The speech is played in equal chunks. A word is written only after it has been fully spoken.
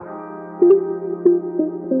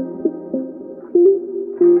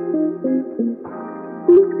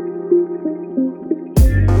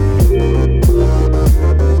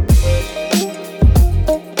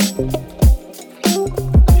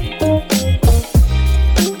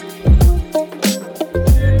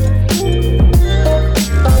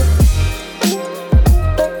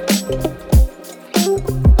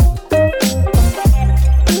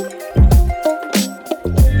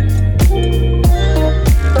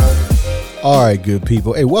All right, good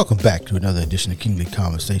people. Hey, welcome back to another edition of Kingly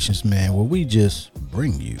Conversations, man, where we just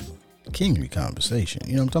bring you kingly conversation.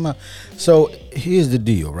 You know what I'm talking about? So here's the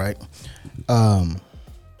deal, right?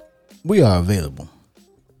 We are available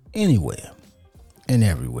anywhere and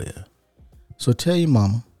everywhere. So tell your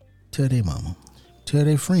mama, tell their mama, tell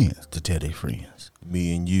their friends to tell their friends.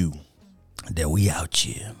 Me and you. That we out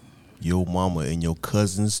here. Your mama and your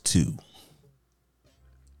cousins too.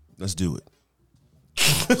 Let's do it.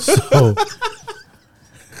 So,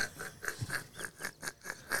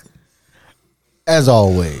 as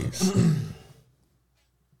always.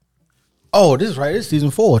 Oh, this is right. It's season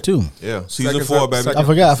 4 too. Yeah, season 4, baby. I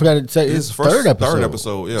forgot to say it's first, third episode. Third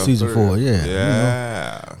episode, yeah. Season 4, yeah.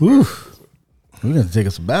 Yeah. You know. Whew. We're gonna take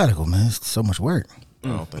a sabbatical, man. It's so much work. I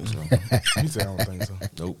don't think so. You said I don't think so.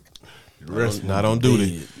 Nope. I don't do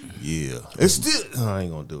it. Yeah. It's still. I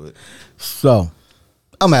ain't gonna do it. So,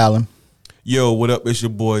 I'm Alan. Yo, what up? It's your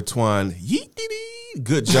boy Twine. Yeet-dee-dee.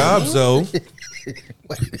 Good job, Zoe.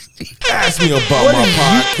 Ask me about my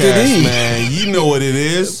podcast, man. You know what it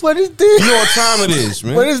is. What is this? You know what time it is,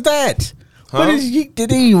 man. What is that? Huh? What is Yeet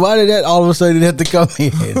Diddy? Why did that all of a sudden have to come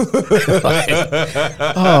in?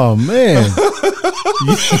 Oh man!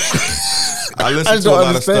 I listen to a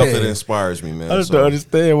lot of stuff that inspires me, man. I just don't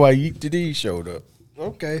understand why Yeet Diddy showed up.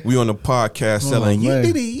 Okay, we on the podcast selling Yeet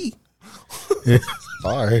Diddy.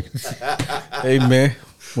 All right. Hey man,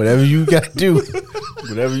 whatever you gotta do,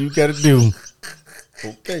 whatever you gotta do.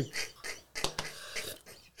 Okay.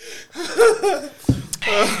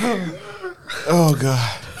 Oh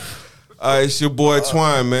God. All right, it's your boy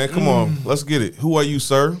Twine, man. Come on, let's get it. Who are you,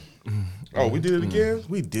 sir? Oh, we did it again?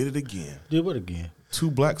 We did it again. Did what again? 2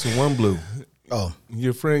 blacks and 1 blue. Oh,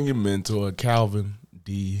 Your friend, your mentor, Calvin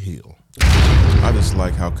D. Hill. I just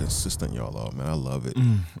like how consistent y'all are, man. I love it.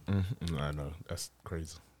 I know. That's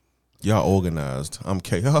crazy. Y'all organized. I'm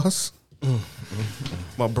chaos.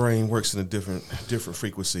 My brain works in a different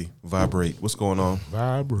frequency. Vibrate. What's going on?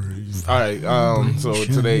 Vibrate. All right. So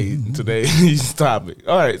today's topic.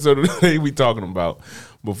 All right. So today we talking about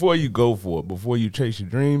before you go for it, before you chase your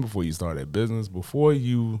dream, before you start that business, before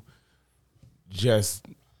you just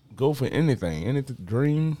go for any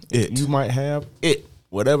dream you might have,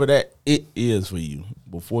 whatever that it is for you,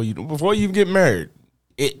 before you get married,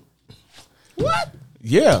 what?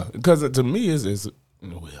 Yeah, because to me it's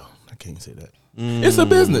well, I can't say that. It's a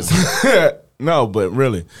business. No, but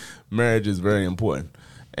really, marriage is very important,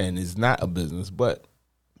 and it's not a business. But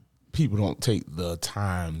people don't take the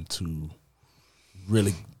time to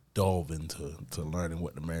really delve into learning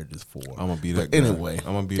what the marriage is for. I'm gonna be that guy. Anyway,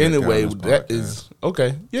 I'm gonna be that guy on this that podcast. is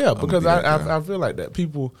okay. Yeah, because I I feel like that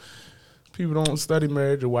people don't study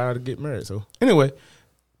marriage or why to get married. So anyway,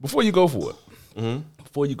 before you go for it,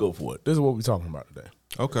 this is what we're talking about today.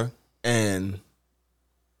 Okay. And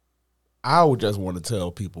I would just want to tell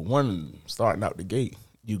people, one, starting out the gate,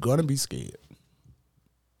 you're going to be scared.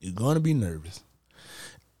 You're going to be nervous.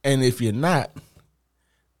 And if you're not,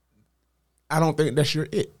 I don't think that's your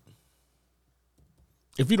it.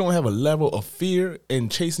 If you don't have a level of fear in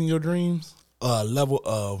chasing your dreams, a level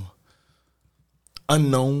of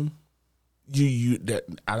unknown, that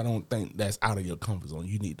I don't think that's out of your comfort zone.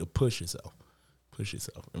 You need to push yourself,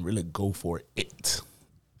 and really go for it.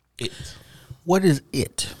 what is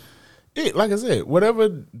it? It, like I said, whatever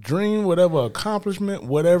dream, whatever accomplishment,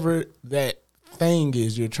 whatever that thing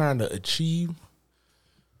is you're trying to achieve,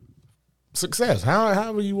 success,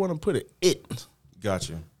 however you want to put it.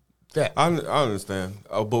 Gotcha. That I understand.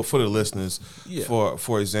 But for the listeners,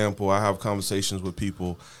 for example, I have conversations with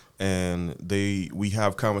people, and we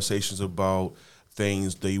have conversations about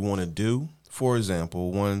things they want to do. For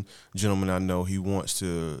example, one gentleman I know, he wants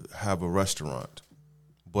to have a restaurant,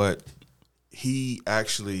 but he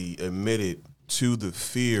actually admitted to the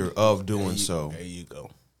fear of doing so. There you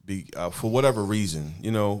go. For whatever reason,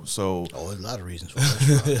 so. Oh, there's a lot of reasons for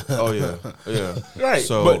that. Oh, yeah. Right.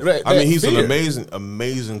 So, but I mean, he's fear. an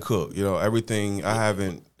amazing cook. Everything, I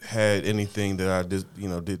haven't had anything that I just,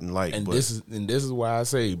 didn't like. And this is why I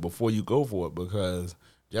say before you go for it, because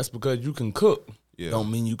just because you can cook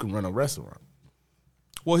don't mean you can run a restaurant.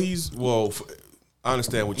 Well, I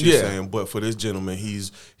understand what you're saying, but for this gentleman,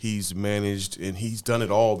 he's managed and he's done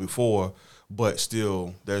it all before, but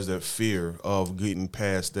still there's that fear of getting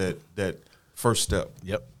past that first step.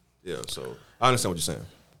 Yep. Yeah, so I understand what you're saying.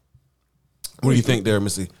 What do you think there,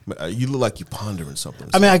 Missy? You look like you're pondering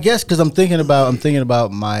something. I mean, I guess because I'm thinking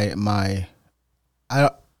about my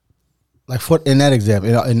like for in that example,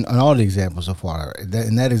 in all the examples so far,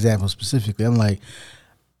 in that example specifically, I'm like,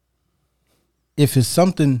 if it's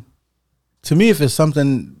something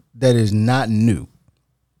that is not new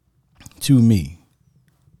to me,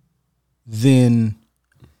 then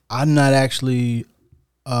I'm not actually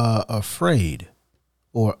afraid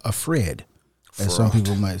or afraid, as some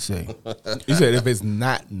people might say. You said if it's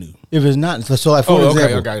not new. If it's not, so like for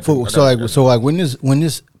example, so when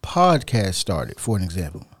this podcast started, for an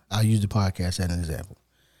example, I'll use the podcast as an example.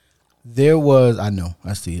 There was, I know,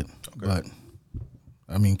 I see it, but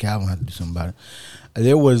I mean, Calvin had to do something about it.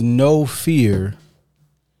 There was no fear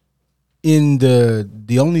in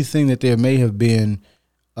the only thing that there may have been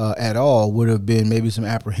at all would have been maybe some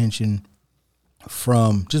apprehension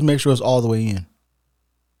from just make sure it's all the way in.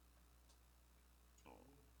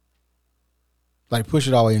 Like push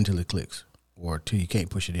it all the way until it clicks or till you can't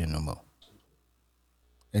push it in no more.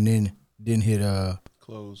 And then hit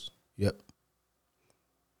close. Yep.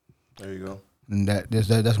 There you go. And that's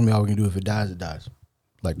gonna be all we can do. If it dies, it dies.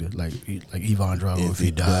 Like Ivan Drago, if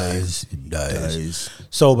he dies, it dies.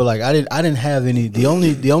 So, but like I didn't have any. The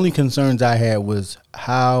only concerns I had was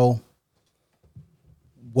how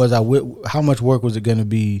much work was it going to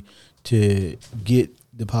be to get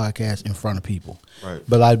the podcast in front of people. Right.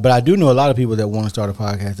 But I do know a lot of people that want to start a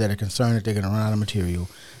podcast that are concerned that they're going to run out of material.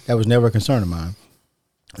 That was never a concern of mine.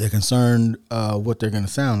 They're concerned what they're going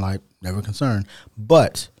to sound like. Never concerned.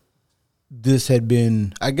 But this had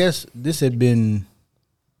been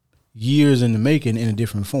years in the making in a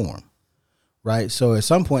different form, right? So at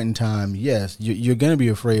some point in time, yes, you're going to be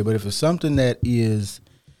afraid, but if it's something that is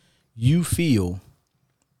you feel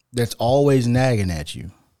that's always nagging at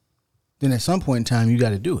you, then at some point in time you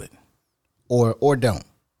got to do it or don't.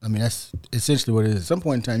 I mean, that's essentially what it is. At some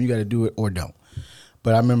point in time you got to do it or don't.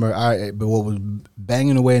 But I remember but what was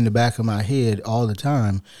banging away in the back of my head all the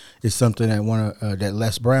time is something that that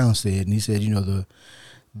Les Brown said, and he said, you know,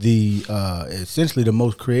 the essentially the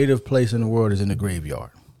most creative place in the world is in the graveyard,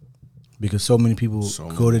 because so many people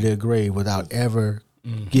go to their grave without ever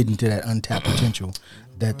getting to that untapped potential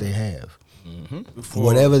that they have. Mm-hmm.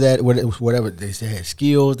 Whatever they had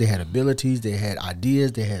skills, they had abilities, they had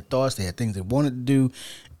ideas, they had thoughts, they had things they wanted to do,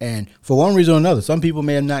 and for one reason or another, some people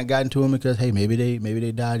may have not gotten to them because hey, maybe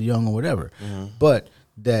they died young or whatever. Mm-hmm. But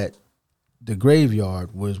that the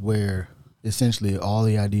graveyard was where essentially all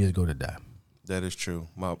the ideas go to die. That is true.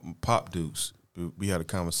 My Pop Dukes, we had a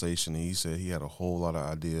conversation, and he said he had a whole lot of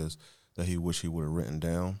ideas that he wished he would have written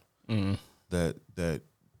down. Mm. That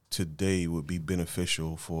today would be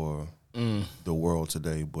beneficial for the world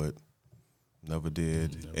today, but never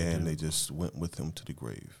did, they just went with him to the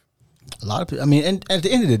grave. A lot of people. I mean, and at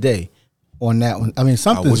the end of the day, on that one, I mean,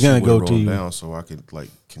 something's gonna go to you down, so I could like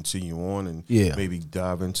continue on and maybe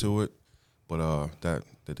dive into it, but that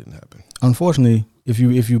didn't happen. Unfortunately, if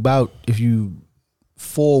you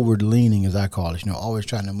forward leaning, as I call it, you know, always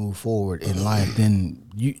trying to move forward in life, then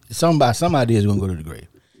some idea is gonna go to the grave,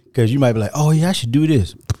 because you might be like, oh yeah, I should do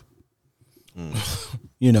this.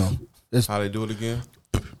 You know, how they do it again.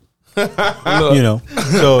 You know,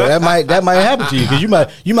 so that might happen to you, because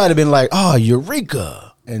you might have been like, oh,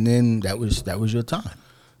 eureka, and then that was your time,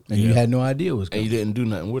 and you had no idea what was coming. And you didn't do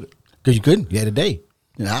nothing with it because you couldn't. You had a day,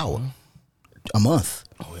 an hour, a month.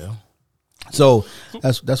 Oh yeah. So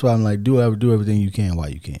that's why I'm like, do everything you can while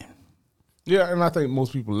you can. Yeah, and I think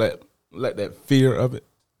most people let that fear of it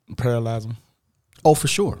paralyze them. Oh, for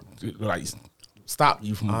sure. Like stop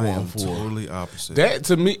you from going forward. Totally opposite. That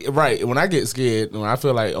to me, right? When I get scared, when I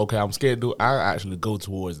feel like okay, I'm scared to do it, I actually go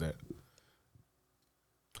towards that.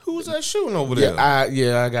 Who's that shooting over there?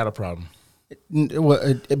 I got a problem.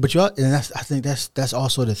 Well, but I think that's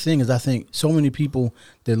also the thing, is I think so many people,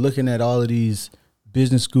 they're looking at all of these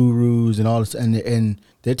business gurus and all this, and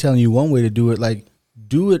they're telling you one way to do it. Like,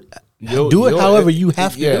 do it however you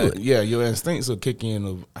have to do it. Yeah, your instincts will kick in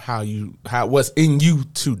of how what's in you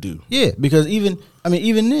to do. Yeah, because even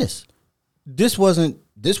this wasn't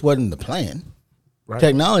the plan. Right.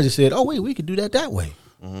 Technology said, oh wait, we could do that way.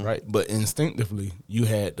 Mm-hmm. Right, but instinctively you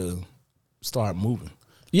had to start moving.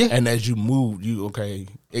 Yeah, and as you moved,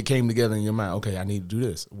 it came together in your mind. Okay, I need to do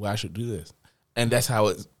this. Well, I should do this, and that's how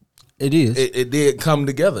it is. It did come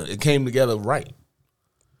together. It came together right.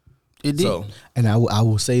 It did. So, and I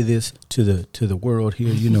will say this to the world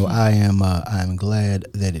here. You know, I am glad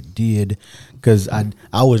that it did, because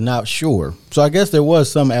I was not sure. So I guess there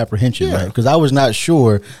was some apprehension, right? Because I was not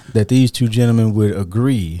sure that these two gentlemen would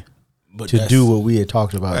agree to do what we had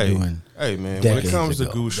talked about doing. Hey man, when it comes to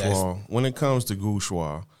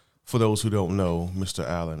Gouchoir, for those who don't know, Mr.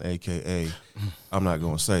 Allen, aka I'm not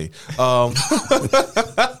gonna say bars.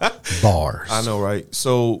 I know, right?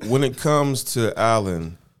 So when it comes to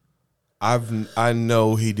Allen, I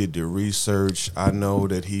know he did the research. I know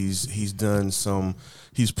that he's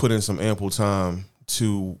put in some ample time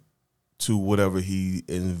to whatever he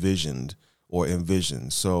envisioned or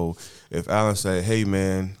envision. So if Alan said, hey,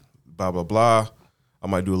 man, blah, blah, blah, I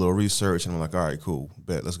might do a little research, and I'm like, all right, cool,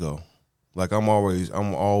 bet, let's go. Like, I'm always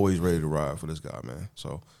ready to ride for this guy, man.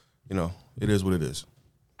 So, you know, it is what it is.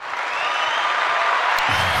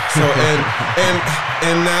 So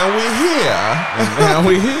and now we're here. And now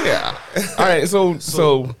we're here. All right,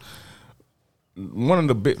 so one of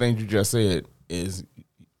the big things you just said is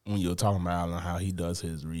when you were talking about Alan, how he does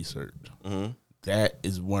his research. Mm-hmm. That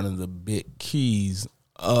is one of the big keys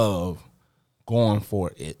of going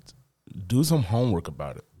for it. Do some homework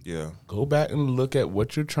about it. Yeah. Go back and look at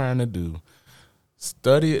what you're trying to do.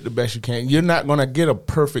 Study it the best you can. You're not going to get a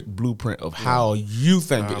perfect blueprint of how you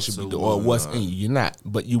think it should be done or what's in you. You're not.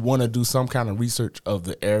 But you want to do some kind of research of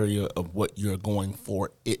the area of what you're going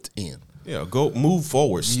for it in. Yeah, move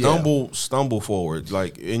forward. Stumble forward.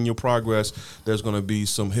 Like, in your progress, there's going to be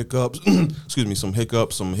some hiccups,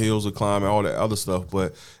 some hills to climb, and all that other stuff.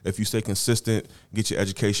 But if you stay consistent, get your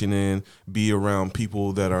education in, be around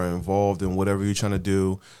people that are involved in whatever you're trying to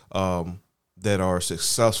do, that are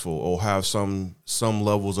successful or have some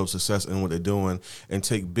levels of success in what they're doing, and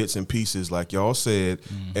take bits and pieces, like y'all said,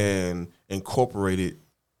 and incorporate it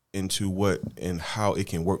into what and how it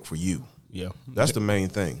can work for you. Yeah. That's the main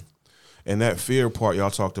thing. And that fear part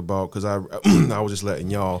y'all talked about, because I was just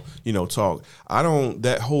letting y'all, talk.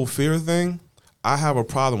 That whole fear thing, I have a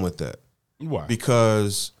problem with that. Why?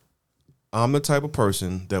 Because I'm the type of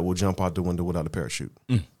person that will jump out the window without a parachute.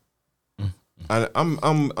 I'm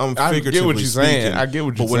figuratively get what you're saying. speaking. I get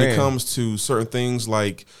what you're saying. But when it comes to certain things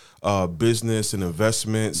like business and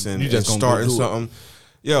investments and starting something,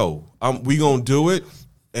 we gonna do it.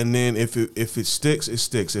 And then if it sticks, it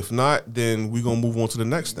sticks. If not, then we gonna move on to the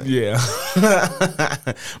next thing. Yeah.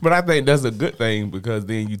 But I think that's a good thing, because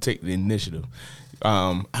then you take the initiative.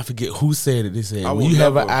 I forget who said it. They said when you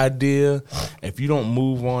have an idea, if you don't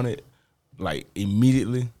move on it like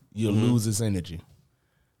immediately, you'll lose its energy.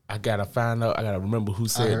 I gotta find out. I gotta remember who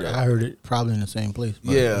said that. I heard it probably in the same place.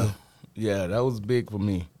 Yeah, that was big for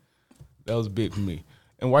me.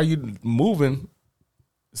 And while you're moving,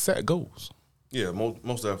 set goals. Yeah,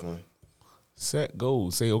 most definitely. Set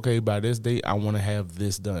goals. Say, okay, by this date, I want to have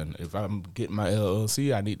this done. If I'm getting my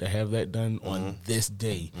LLC, I need to have that done on this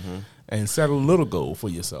day, and set a little goal for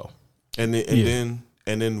yourself. And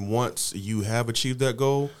then once you have achieved that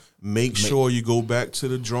goal, make sure you go back to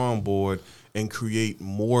the drawing board and create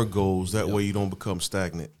more goals. That way you don't become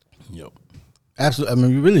stagnant. Yep. Absolutely. I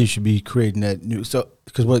mean, we really should be creating that new. So,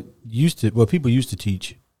 because what people used to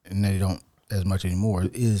teach, and they don't as much anymore,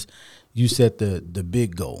 is you set the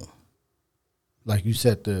big goal. Like, you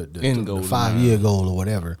set the end goal, the 5-year goal or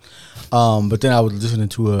whatever. But then I was listening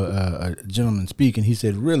to a gentleman speak, and he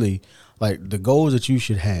said, really, like, the goals that you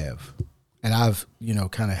should have, and I've,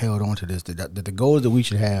 kind of held on to this, that the goals that we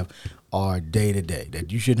should have are day to day,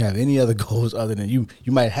 that you shouldn't have any other goals other than you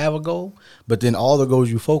might have a goal, but then all the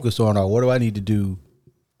goals you focus on are, what do I need to do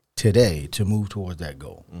today to move towards that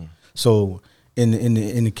goal? So in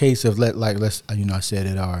the case of I said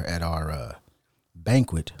at our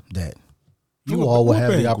banquet that you all will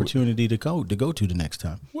have the opportunity to go to the next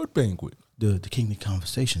time. What banquet? The Kingly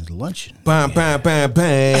Conversations luncheon. Bam, bam, bam,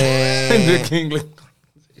 bam. The Kingly.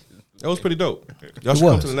 That was pretty dope. Y'all should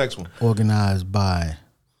come to the next one. Organized by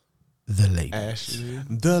the ladies. Ashley.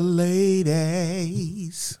 The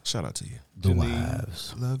ladies. Shout out to you. The Janine.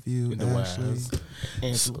 wives. Love you, The Ashley. wives.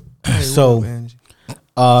 Angela. So,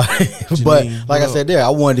 but Janine, like I said there, I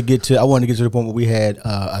wanted to get to the point where we had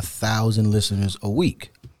 1,000 listeners a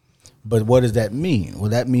week. But what does that mean? Well,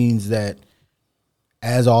 that means that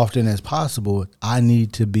as often as possible, I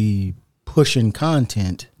need to be pushing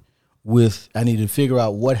content I need to figure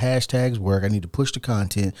out what hashtags work. I need to push the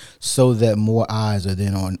content so that more eyes are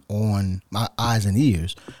then on my eyes and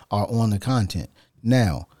ears are on the content.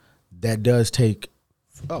 Now, that does take,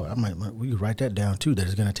 we could write that down too, that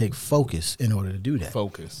it's going to take focus in order to do that.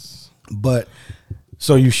 Focus. But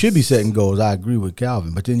so you should be setting goals. I agree with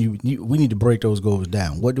Calvin, but then we need to break those goals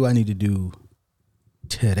down. What do I need to do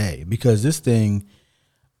today? Because this thing,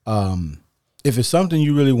 if it's something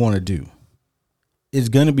you really want to do, it's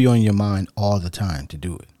going to be on your mind all the time to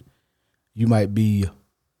do it. You might be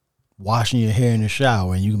washing your hair in the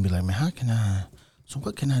shower and you can be like, man,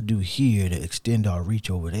 what can I do here to extend our reach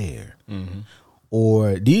over there? Mm-hmm.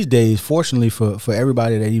 Or these days, fortunately for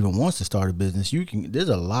everybody that even wants to start a business, there's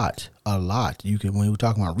a lot you can, when we're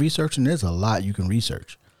talking about researching, there's a lot you can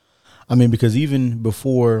research. I mean, because even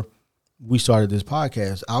before we started this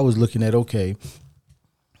podcast, I was looking at,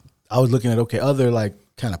 other like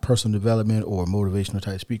kind of personal development or motivational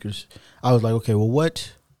type speakers. I was like, okay, well,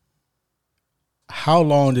 how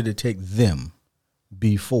long did it take them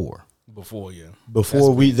before? Before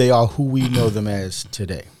they are who we know them as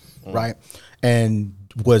today, right? And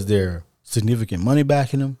was there significant money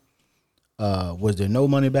backing them? Was there no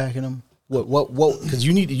money backing them? What? Because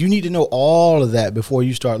you need to know all of that before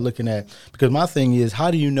you start looking at. Because my thing is,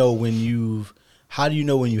 how do you know when you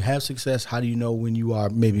have success? How do you know when you are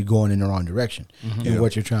maybe going in the wrong direction in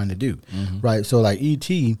what you're trying to do, right? So like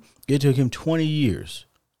E.T., it took him 20 years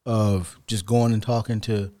of just going and talking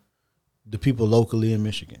to the people locally in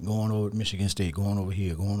Michigan, going over to Michigan State, going over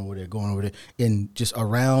here, going over there, and just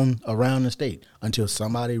around the state until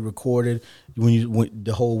somebody recorded when you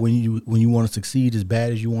want to succeed as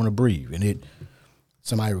bad as you want to breathe, and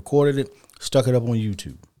somebody recorded it, stuck it up on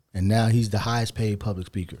YouTube, and now he's the highest paid public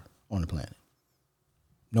speaker on the planet.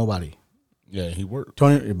 Nobody. Yeah, he worked.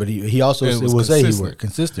 Tony, but he also would say he worked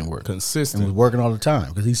consistent work, and was working all the time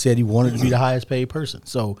because he said he wanted to be the highest paid person.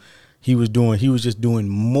 So he was just doing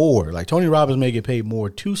more. Like Tony Robbins may get paid more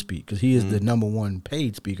to speak because he is the number one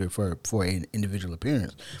paid speaker for an individual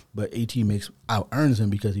appearance. But AT out earns him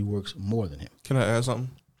because he works more than him. Can I add something?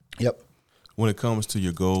 Yep. When it comes to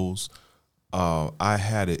your goals, I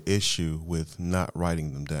had an issue with not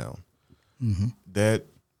writing them down. Mm-hmm.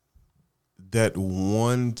 That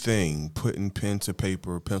one thing, putting pencil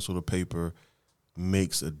to paper,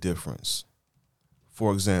 makes a difference.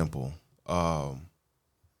 For example,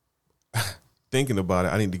 thinking about it,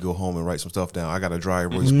 I need to go home and write some stuff down. I got a dry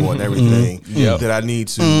erase board and everything that I need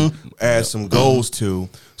to add some goals to.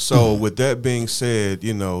 So with that being said,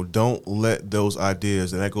 don't let those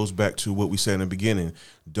ideas, and that goes back to what we said in the beginning,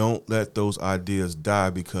 don't let those ideas die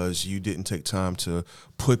because you didn't take time to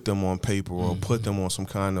put them on paper or put them on some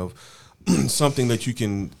kind of something that you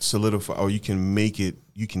can solidify, or you can make it,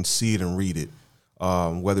 you can see it and read it.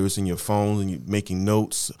 Whether it's in your phone and you're making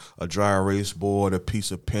notes, a dry erase board, a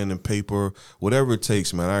piece of pen and paper, whatever it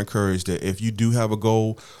takes, man. I encourage that if you do have a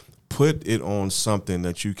goal, put it on something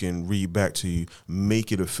that you can read back to you.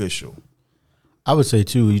 Make it official. I would say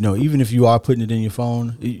too, even if you are putting it in your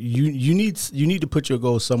phone, you need to put your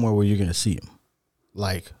goals somewhere where you're going to see them,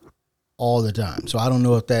 like all the time. So I don't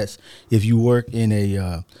know if you work in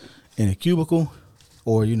a cubicle,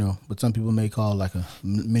 or what some people may call like a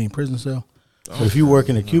mini prison cell. So if you work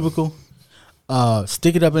in a cubicle,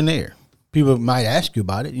 stick it up in there. People might ask you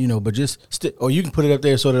about it, but just or you can put it up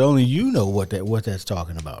there so that only you know what that's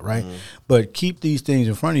talking about, right? Mm-hmm. But keep these things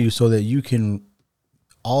in front of you so that you can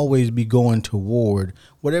always be going toward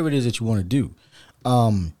whatever it is that you want to do,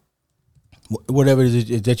 whatever it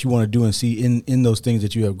is that you want to do and see in those things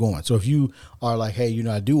that you have going. So if you are like, hey,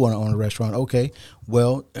 I do want to own a restaurant, okay,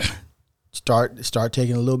 well, start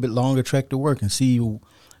taking a little bit longer trek to work and see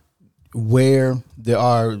where there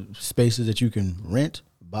are spaces that you can rent,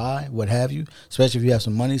 buy, what have you, especially if you have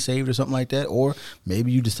some money saved or something like that. Or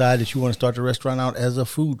maybe you decide that you want to start the restaurant out as a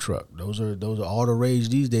food truck. Those are all the rage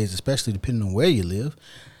these days, especially depending on where you live.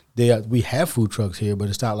 We have food trucks here, but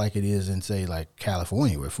it's not like it is in, say, like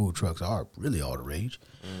California, where food trucks are really all the rage.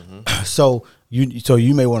 Mm-hmm. So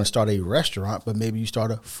you may want to start a restaurant, but maybe you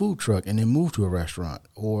start a food truck and then move to a restaurant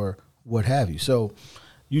or what have you. So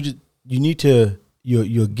you need to.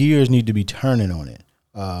 Your gears need to be turning on it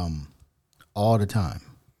all the time.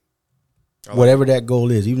 Whatever that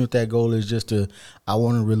goal is, even if that goal is just I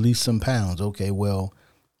want to release some pounds. Okay, well,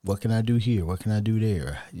 what can I do here? What can I do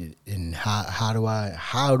there? And how do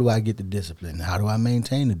I get the discipline? How do I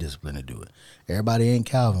maintain the discipline to do it? Everybody ain't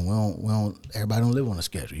Calvin. Everybody don't live on a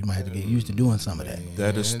schedule. You might have to get used to doing some of that.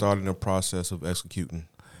 That is starting the process of executing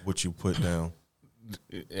what you put down.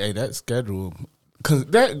 Hey, that schedule. Cause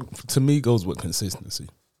that to me goes with consistency.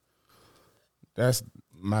 That's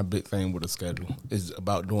my big thing with a schedule, is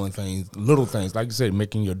about doing things, little things, like you said,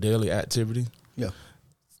 making your daily activity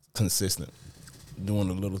consistent. Doing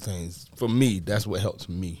the little things. For me, that's what helps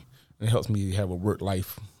me. It helps me have a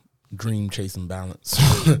work-life dream chasing balance.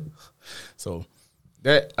 So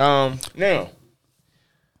that now,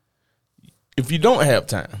 if you don't have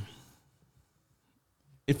time,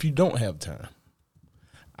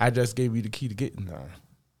 I just gave you the key to getting time.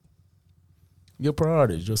 Your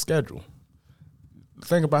priorities, your schedule.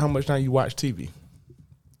 Think about how much time you watch TV,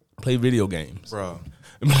 play video games. Bruh.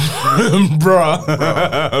 Bruh.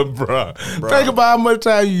 Think about how much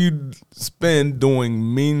time you spend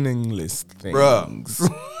doing meaningless things.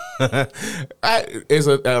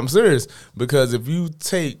 I'm serious, because if you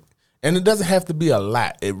take, and it doesn't have to be a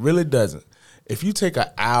lot, it really doesn't. If you take an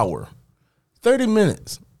hour, 30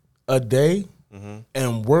 minutes a day,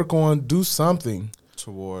 and do something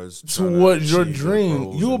towards your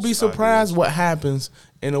dream, you will be surprised what happens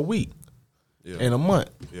in a week, in a month,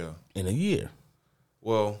 in a year.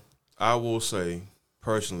 Well, I will say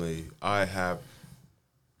personally, I have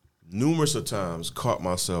numerous of times caught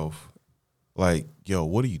myself like, yo,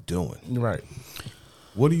 what are you doing? Right.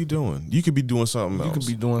 What are you doing? You could be doing something else. You could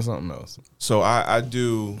be doing something else. So I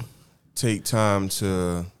do take time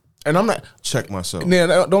to, and I'm not check myself.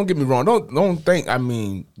 Now, don't get me wrong. Don't think. I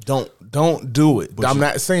mean, don't do it. But I'm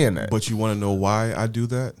not saying that. But you want to know why I do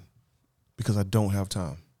that? Because I don't have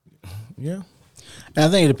time. Yeah. And I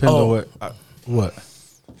think it depends on what.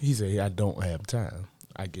 He said, I don't have time.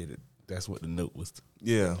 I get it. That's what the note was.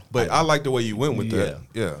 Yeah, but I like the way you went with that.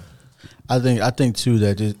 Yeah. I think too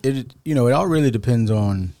that it all really depends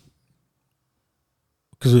on,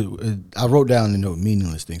 because I wrote down the note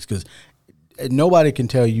meaningless things, because nobody can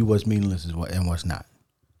tell you what's meaningless and what's not.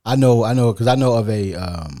 I know because I know of a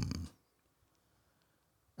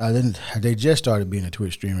they just started being a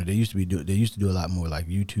Twitch streamer. They used to do a lot more like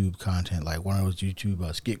YouTube content, like one of those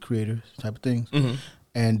YouTube skit creators type of things. Mm-hmm.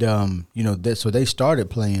 And so they started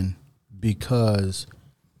playing because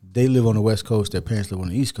they live on the West Coast, their parents live on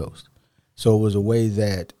the East Coast. So it was a way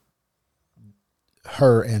that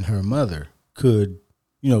her and her mother could,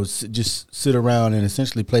 just sit around and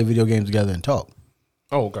essentially play video games together and talk.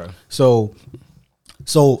 Oh, okay. So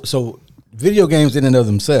video games in and of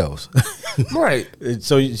themselves. Right.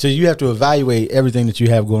 So you have to evaluate everything that you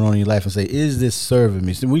have going on in your life and say, is this serving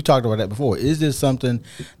me? So we talked about that before. Is this something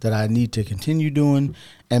that I need to continue doing?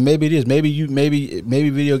 And maybe it is. Maybe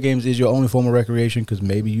video games is your only form of recreation, because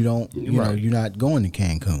maybe you don't, you're not going to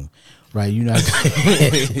Cancun. Right, you're not.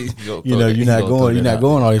 You're not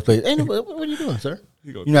going all these places. Hey, what are you doing, sir?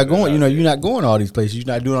 You're not going. You're not going all these places. You're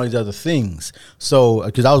not doing all these other things. So,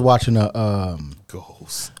 because I was watching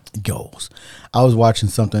goals. I was watching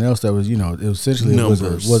something else that was, it was essentially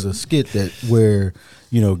was a skit that where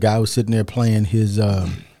guy was sitting there playing his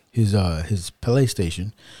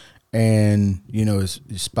PlayStation. And, his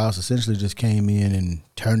spouse essentially just came in and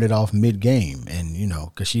turned it off mid-game. And,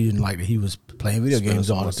 because she didn't like that he was playing video games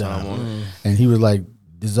all the time. And he was like,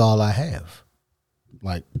 this is all I have.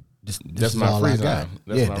 Like, this that's is my all free I got. time.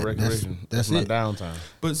 That's my recreation. That's my downtime.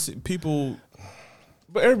 But see,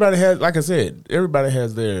 But everybody has, like I said, everybody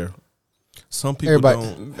has their... Some people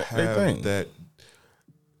don't have that,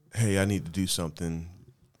 hey, I need to do something.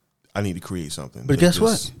 I need to create something. But guess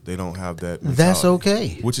what? They don't have that mentality, that's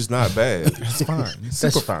okay. Which is not bad. It's fine.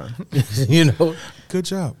 Super fine. Good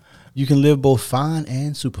job. You can live both fine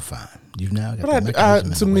and super fine. You've now got the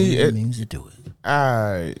mechanism to me, it means to do it.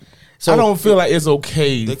 I don't feel like it's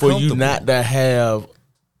okay for you not to have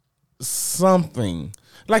something.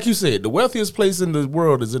 Like you said, the wealthiest place in the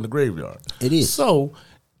world is in the graveyard. It is. So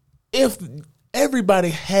if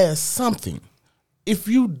everybody has something, if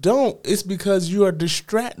you don't, it's because you are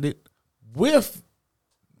distracted with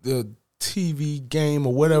the TV game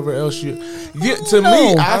or whatever else you get. To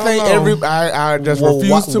me, I think I just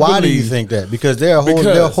refuse to believe. Why do you think that? Because there are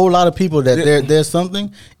a whole lot of people that there's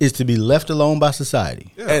something is to be left alone by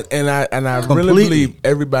society. Yeah. And I really believe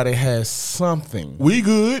everybody has something. We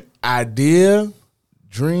good. Idea,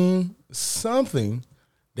 dream, something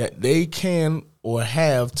that they can or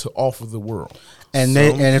have to offer the world. And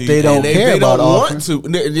if they don't care about want to,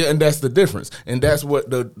 and that's the difference. And that's what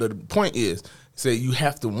the point is. Say you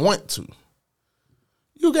have to want to.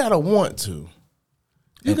 You gotta want to.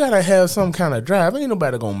 You gotta have some kind of drive. Ain't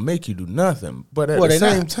nobody gonna make you do nothing. But at the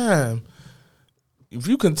same time, if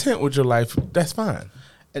you content with your life, that's fine.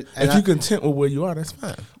 And if you content with where you are, that's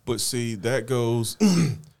fine. But see, that goes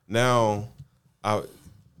now.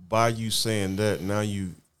 By you saying that, now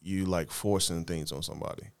you like forcing things on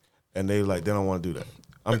somebody, and they don't want to do that.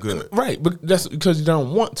 I'm good, right? But that's because you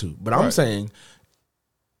don't want to. But I'm saying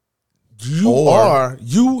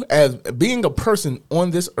you as being a person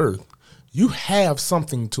on this earth, you have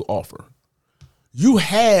something to offer. You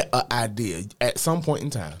had an idea at some point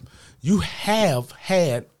in time. You have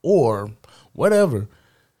had or whatever.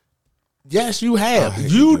 Yes, you have.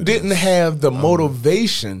 You didn't have the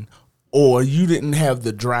motivation, or you didn't have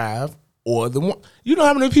the drive, or the one. You know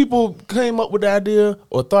how many people came up with the idea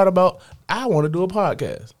or thought about, I want to do a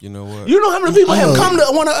podcast. You know what? You know how many people have come to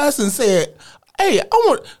one of us and said, hey,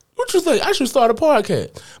 what you think? I should start a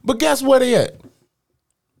podcast. But guess where they at?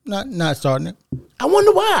 Not starting it. I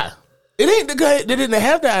wonder why. It ain't because they didn't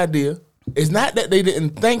have the idea. It's not that they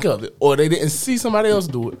didn't think of it or they didn't see somebody else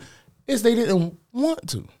do it. It's they didn't want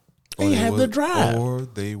to. They had the drive. Or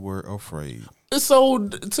they were afraid. So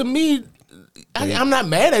to me, I'm not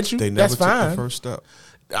mad at you. They never that's fine. took the first step.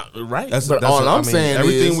 Right. That's all I'm saying.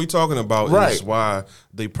 Everything we're talking about is why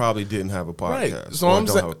they probably didn't have a podcast. Right. So I'm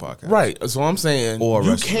saying, have a podcast. Right. So I'm saying or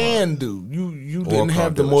you can do. You didn't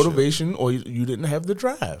have the motivation or you didn't have the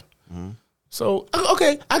drive. Mm-hmm. So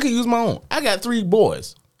okay, I can use my own. I got 3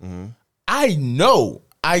 boys. Mm-hmm. I know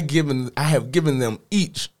I have given them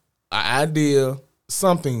each an idea,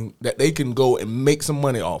 something that they can go and make some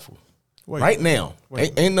money off of. Right now.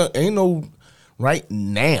 Ain't no right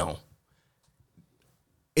now.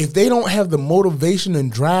 If they don't have the motivation and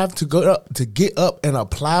drive to get up and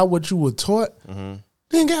apply what you were taught,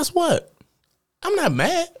 then guess what? I'm not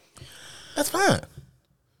mad. That's fine.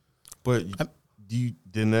 But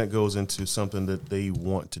then that goes into something that they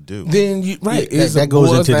want to do. Then that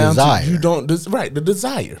goes into desire. The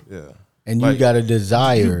desire. Yeah. And you got to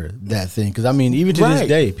desire that thing. Because, I mean, even to this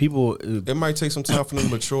day, people... It might take some time for them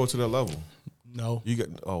to mature to that level. No. You got...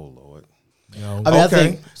 Oh, Lord. No. I mean, I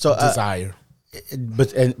think... So, desire.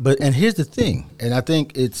 But here's the thing. And I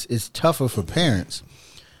think it's tougher for parents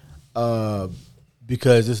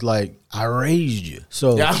because it's like, I raised you.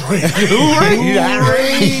 So... I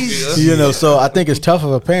raised you. You know, so I think it's tougher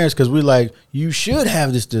for parents because we're like, you should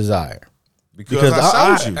have this desire.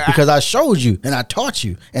 Because I showed you and I taught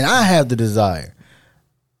you and I have the desire,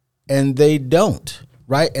 and they don't,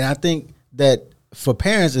 right? And I think that for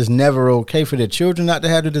parents, it's never okay for their children not to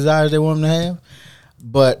have the desires they want them to have,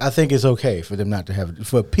 but I think it's okay for them not to have it.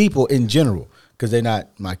 For people in general, because they're not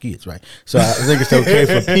my kids, right? So I think it's okay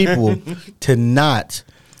for people to not,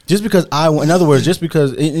 just because in other words, just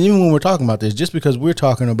because, even when we're talking about this, just because we're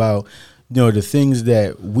talking about, you know, the things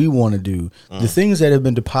that we want to do, the things that have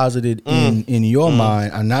been deposited in your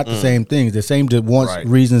mind are not the same things. The same wants,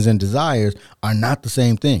 reasons, and desires are not the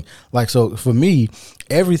same thing. Like, so for me,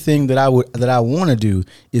 everything that I want to do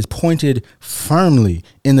is pointed firmly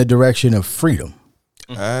in the direction of freedom.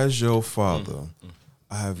 As your father,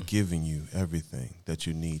 I have given you everything that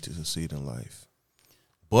you need to succeed in life.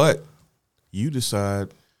 But you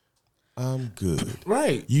decide, I'm good.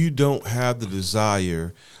 Right. You don't have the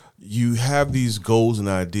desire. You have these goals and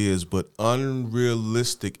ideas, but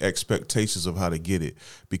unrealistic expectations of how to get it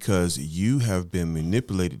because you have been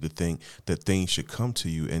manipulated to think that things should come to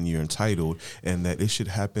you and you're entitled and that it should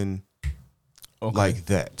happen like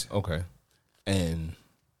that. Okay. And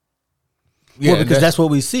well, because that's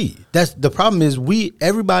what we see. That's the problem is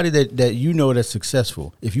everybody that you know that's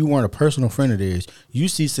successful, if you weren't a personal friend of theirs, you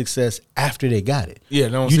see success after they got it. Yeah,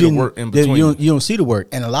 they don't see the work in between. You don't see the work.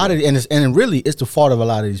 And a lot of and really it's the fault of a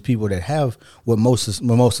lot of these people that have what most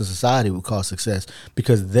of society would call success,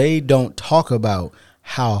 because they don't talk about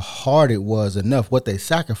how hard it was enough, what they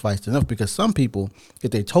sacrificed enough, because some people,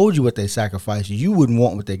 if they told you what they sacrificed, you wouldn't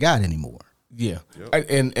want what they got anymore. Yeah. Yep.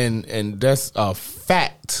 And that's a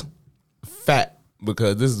fact,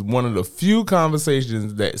 because this is one of the few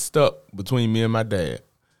conversations that stuck between me and my dad.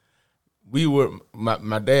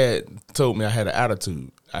 My dad told me I had an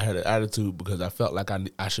attitude. I had an attitude because I felt like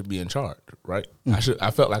I should be in charge, right?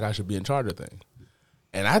 I felt like I should be in charge of things.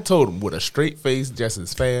 And I told him with a straight face, just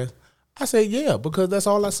as fast, I said, yeah, because that's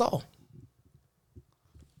all I saw.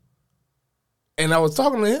 And I was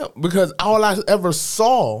talking to him because all I ever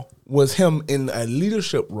saw was him in a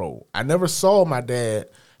leadership role. I never saw my dad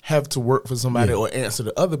have to work for somebody or answer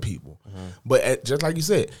to other people. But just like you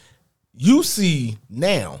said, you see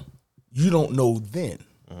now, you don't know then.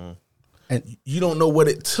 And you don't know what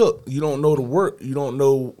it took. You don't know the work. You don't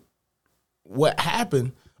know what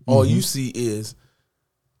happened. All you see is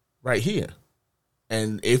right here.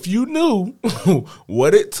 And if you knew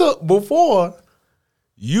what it took before,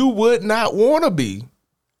 you would not want to be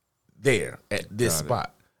there at this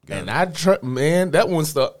spot. And that one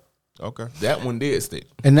stuck. Okay. That one did stick.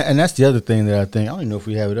 And that's the other thing that I think, I don't even know if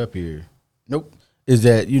we have it up here. Nope. Is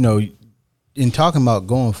that, you know, in talking about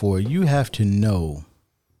going for it, you have to know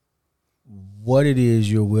what it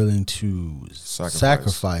is you're willing to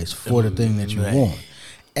sacrifice for the thing that you want.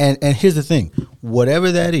 And here's the thing,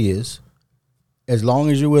 whatever that is, as long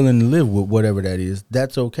as you're willing to live with whatever that is,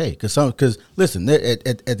 that's okay. Because listen, when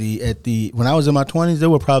I was in my 20s, there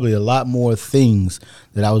were probably a lot more things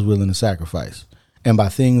that I was willing to sacrifice. And by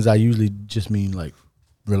things, I usually just mean like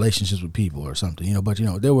relationships with people or something, you know. But you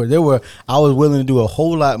know, I was willing to do a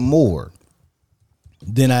whole lot more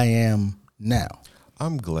than I am now.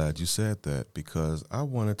 I'm glad you said that, because I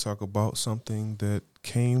want to talk about something that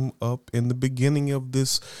came up in the beginning of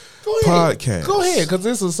this podcast. Go ahead, because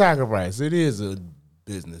it's a sacrifice. It is a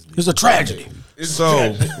business. It's a tragedy.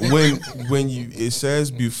 So when it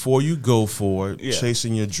says before you go for it,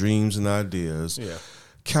 chasing your dreams and ideas. Yeah.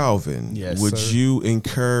 Calvin, would you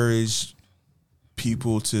encourage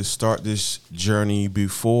people to start this journey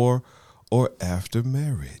before or after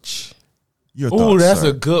marriage? Oh, that's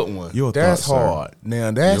a good one. That's hard.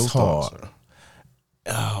 Now that's hard.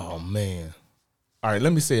 Oh man. All right,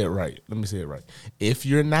 let me say it right. If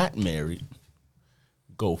you're not married,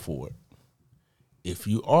 go for it. If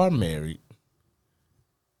you are married,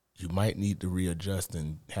 you might need to readjust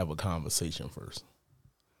and have a conversation first.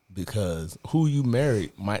 Because who you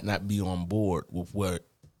married might not be on board with what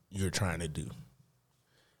you're trying to do.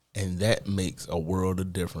 And that makes a world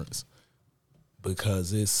of difference.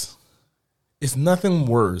 Because it's nothing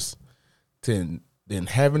worse than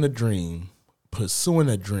having a dream, pursuing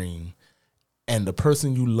a dream, and the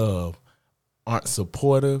person you love aren't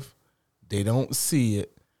supportive, they don't see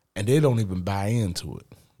it, and they don't even buy into it.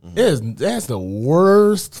 Mm-hmm. That's the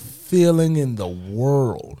worst feeling in the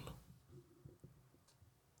world.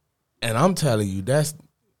 And I'm telling you, that's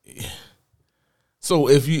so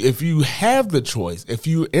if you have the choice, if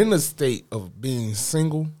you're in a state of being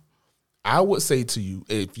single, I would say to you,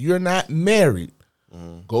 if you're not married,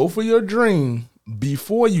 go for your dream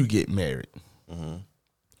before you get married. Mm-hmm.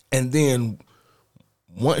 And then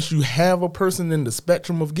once you have a person in the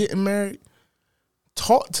spectrum of getting married,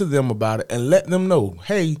 talk to them about it and let them know,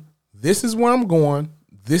 hey, this is where I'm going.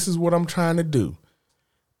 This is what I'm trying to do.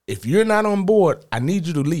 If you're not on board, I need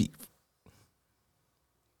you to leave.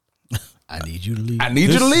 I need you to leave. I need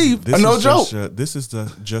you to leave. No joke. This is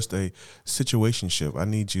just a situationship. I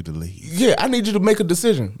need you to leave. Yeah, I need you to make a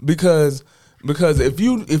decision because if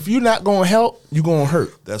you're not gonna help, you're gonna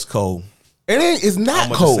hurt. That's cold. It's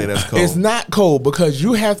not cold. Say that's cold. It's not cold because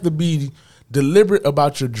you have to be deliberate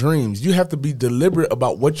about your dreams. You have to be deliberate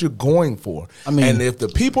about what you're going for. I mean, and if the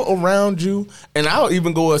people around you, and I'll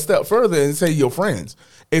even go a step further and say your friends,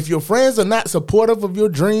 if your friends are not supportive of your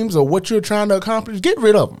dreams or what you're trying to accomplish, get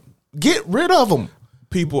rid of them. Get rid of them.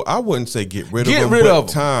 People, I wouldn't say get rid of them. Get rid of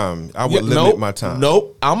them. Time. I would limit my time.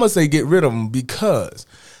 Nope. I'm going to say get rid of them because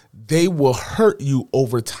they will hurt you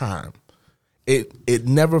over time. It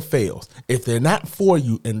never fails. If they're not for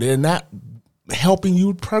you and they're not helping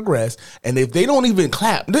you progress, and if they don't even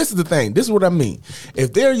clap, this is the thing. This is what I mean.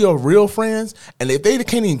 If they're your real friends and if they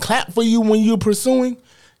can't even clap for you when you're pursuing,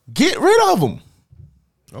 get rid of them.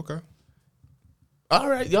 Okay. All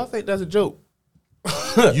right. Y'all think that's a joke?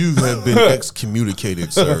 You have been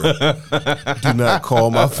excommunicated, sir. Do not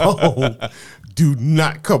call my phone. Do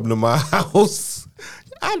not come to my house.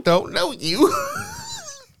 I don't know you.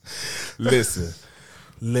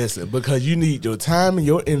 Listen, because you need your time and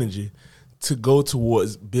your energy to go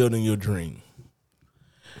towards building your dream.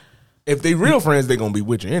 If they real friends, they're going to be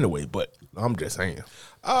with you anyway, but I'm just saying.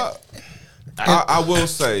 I will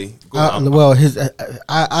say. I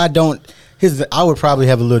would probably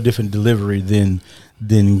have a little different delivery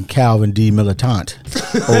than Calvin D. Militant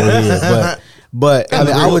over here, but I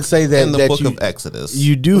mean, I would say that in the book of Exodus,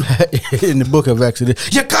 you do in the book of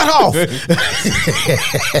Exodus, you're cut off.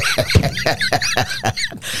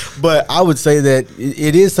 But I would say that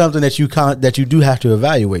it is something that you do have to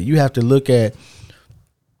evaluate. You have to look at,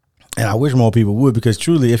 and I wish more people would, because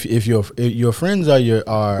truly, if your friends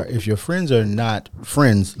if your friends are not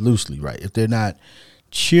friends loosely, right? If they're not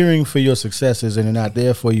cheering for your successes and they're not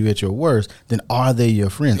there for you at your worst, then are they your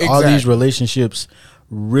friends? Exactly. Are these relationships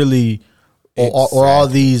really, or are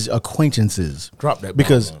these acquaintances? Drop that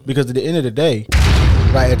because at the end of the day,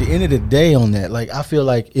 right? At the end of the day, on that, like, I feel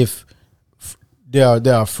like if there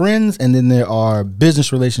are friends and then there are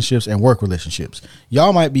business relationships and work relationships,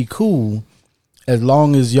 y'all might be cool as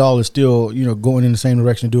long as y'all are still, going in the same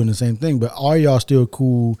direction, doing the same thing. But are y'all still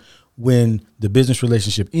cool when the business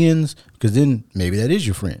relationship ends? Because then maybe that is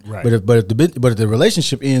your friend. Right. But if the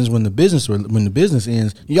relationship ends when the business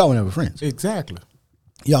ends, y'all were never friends. Exactly.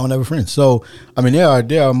 Y'all were never friends. So I mean,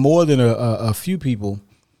 there are more than a few people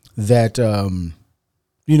that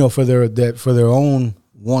for their own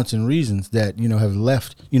wants and reasons that have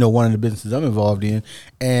left one of the businesses I'm involved in,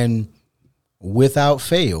 and without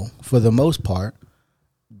fail, for the most part,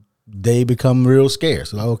 they become real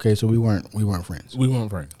scarce. Like, okay, so we weren't friends. We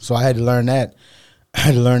weren't friends. So I had to learn that.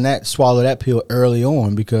 Swallow that pill early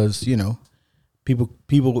on, because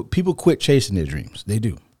people quit chasing their dreams. They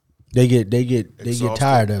do. They get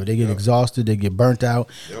tired of it. They get exhausted. They get burnt out,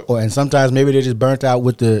 and sometimes maybe they're just burnt out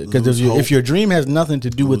with because if your dream has nothing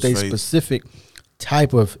to do with a specific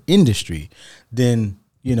type of industry, then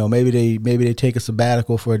maybe they take a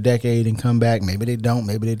sabbatical for a decade and come back. Maybe they don't.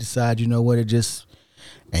 Maybe they decide, it just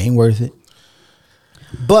ain't worth it.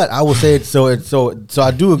 But I will say it. So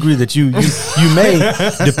I do agree that you may,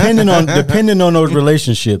 depending on those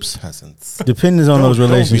relationships,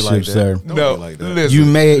 sir. You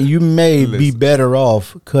may be better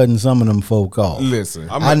off cutting some of them folk off. Listen,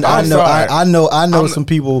 I know some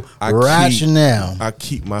people rationale. I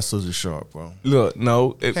keep my scissors sharp, bro. Look,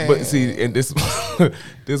 no, but see, and this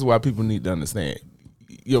is why people need to understand.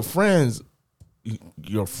 Your friends.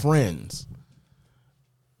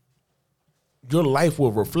 Your life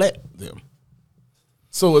will reflect them.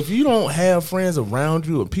 So if you don't have friends around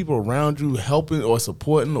you or people around you helping or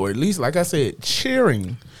supporting or at least, like I said,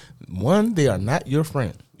 cheering, one, they are not your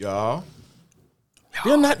friend. Y'all.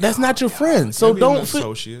 They're not. That's not your friend. So Maybe an don't feel.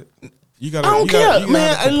 associate. You gotta. I don't you care, gotta, you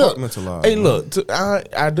man. gotta Hey, look. compartmentalize, Hey, man. look.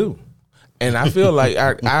 I do, and I feel like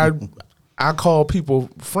I call people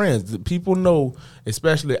friends. People know,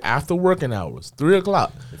 especially after working hours,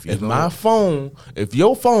 3:00. If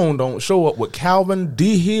your phone don't show up with Calvin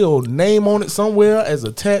D. Hill name on it somewhere as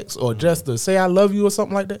a text or just to say I love you or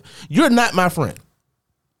something like that, you're not my friend.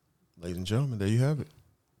 Ladies and gentlemen, there you have it.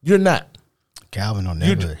 You're not. Calvin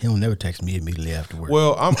he'll never text me immediately after work.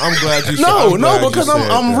 Well, I'm glad you. No, I'm glad because you said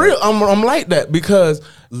I'm that. real. I'm like that because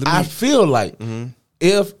I feel like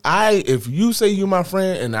if you say you're my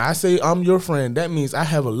friend and I say I'm your friend, that means I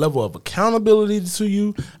have a level of accountability to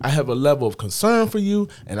you. I have a level of concern for you,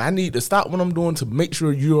 and I need to stop what I'm doing to make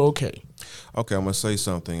sure you're okay. Okay, I'm gonna say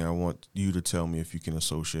something. I want you to tell me if you can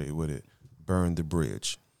associate with it. Burn the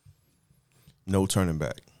bridge. No turning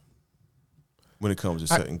back. When it comes to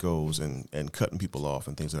setting goals and cutting people off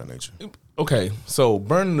and things of that nature. Okay, so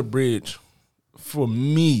burning the bridge, for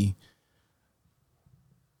me,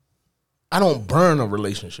 I don't burn a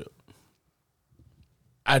relationship.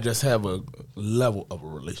 I just have a level of a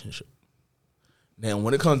relationship. Now,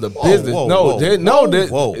 when it comes to business,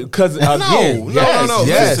 because again,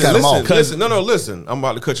 listen. I'm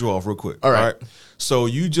about to cut you off real quick. All right. So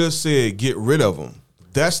you just said get rid of them.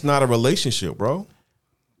 That's not a relationship, bro.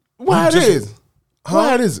 Why it is?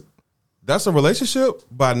 Why it is? That's a relationship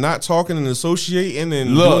by not talking and associating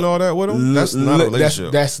and doing all that with them. That's not a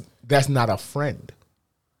relationship. That's not a friend.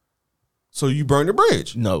 So you burned the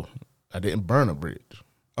bridge. No, I didn't burn a bridge.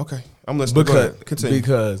 Okay, I'm listening. Go ahead. Continue.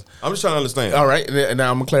 Because I'm just trying to understand. All right, and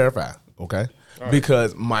now I'm gonna clarify. Okay, right.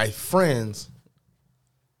 Because my friends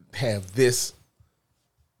have this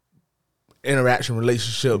interaction,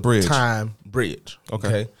 relationship, bridge.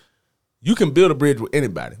 Okay. You can build a bridge with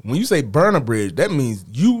anybody. When you say burn a bridge, that means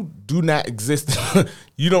you do not exist.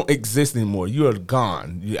 You don't exist anymore. You are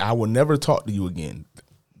gone. I will never talk to you again.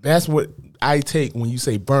 That's what I take when you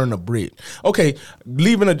say burn a bridge. Okay,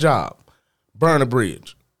 leaving a job, burn a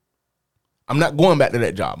bridge. I'm not going back to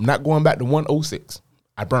that job. I'm not going back to 106.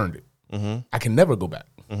 I burned it. Mm-hmm. I can never go back.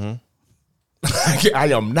 Mm-hmm. I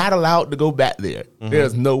am not allowed to go back there. Mm-hmm.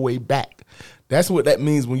 There's no way back. That's what that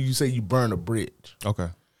means when you say you burn a bridge. Okay.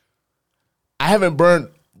 I haven't burned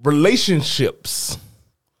relationships.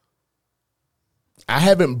 I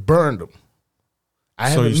haven't burned them. I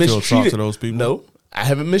haven't still mistreated talk to those people? No, I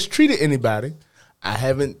haven't mistreated anybody. I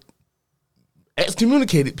haven't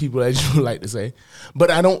excommunicated people, as you would like to say.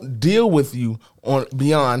 But I don't deal with you on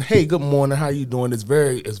beyond. Hey, good morning. How you doing? It's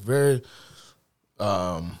very. The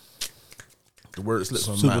word slips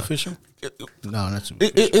on my mind. Superficial? No, not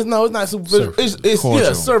superficial. It's not superficial. It's cordial.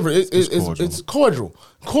 Yeah, service. It's cordial.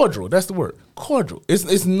 Cordial. That's the word. Cordial.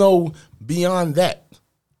 It's no beyond that,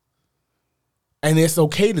 and it's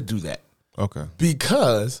okay to do that. Okay.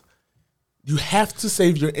 Because you have to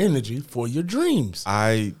save your energy for your dreams.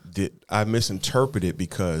 I misinterpreted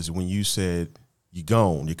because when you said you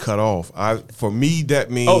gone, you cut off. For me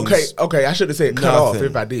that means Okay. I should have said cut off nothing.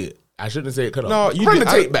 if I did. I shouldn't have said cut No, off. you Run did-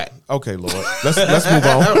 the tape back. Okay, Lord. Let's move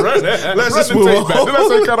on. Let's just the move tape on. back. Did I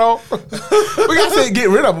say cut off? We gotta say get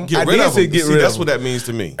rid of them. Get rid of them. See, that's what that means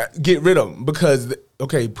to me. Get rid of them because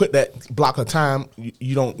put that block of time.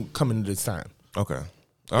 You don't come into this time. Okay.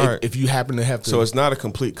 All right. If you happen to have to, So it's not a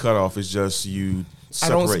complete cutoff. It's just you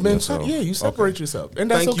separate yourself. Yeah, you separate yourself, and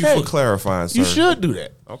that's Thank okay. you for clarifying, sir. You should do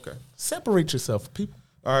that. Okay. Separate yourself, people.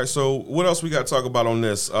 All right. So what else we got to talk about on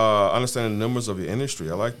this? Understanding the numbers of your industry.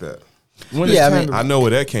 I like that. I know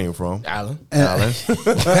where that came from. Alan.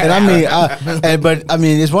 And I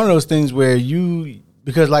mean, it's one of those things where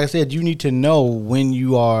because like I said, you need to know when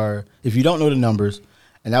you are, if you don't know the numbers,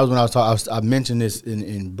 and that was when I was talking, I mentioned this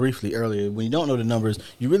in briefly earlier. When you don't know the numbers,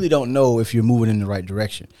 you really don't know if you're moving in the right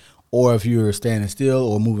direction or if you're standing still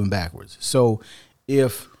or moving backwards. So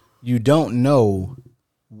if you don't know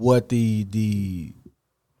what the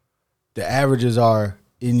averages are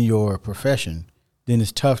in your profession, then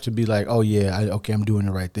it's tough to be like, oh yeah, I'm doing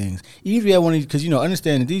the right things. Even if you have one of these, because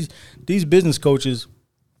understand that these business coaches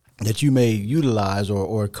that you may utilize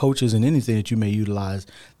or coaches in anything that you may utilize,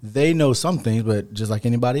 they know some things, but just like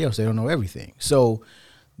anybody else, they don't know everything. So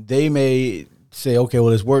they may say, okay,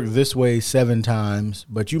 well, it's worked this way 7 times,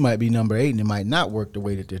 but you might be number 8 and it might not work the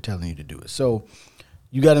way that they're telling you to do it. So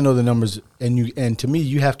you got to know the numbers, and to me,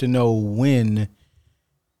 you have to know when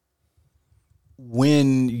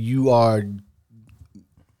you are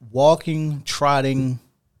walking, trotting,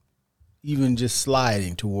 even just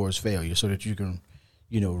sliding towards failure, so that you can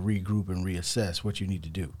regroup and reassess what you need to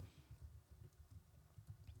do.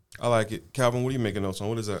 I like it. Calvin, what are you making notes on?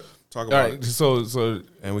 What is that? Talk All about right, it. so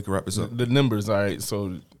And we can wrap this up. the numbers, all right.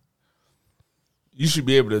 So you should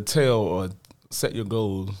be able to tell or set your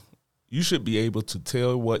goals. You should be able to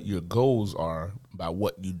tell what your goals are by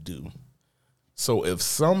what you do. So if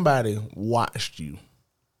somebody watched you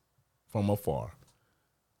from afar,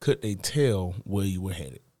 could they tell where you were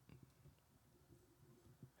headed?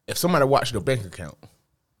 If somebody watched your bank account,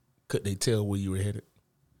 could they tell where you were headed?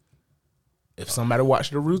 If somebody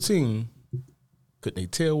watched the routine, could they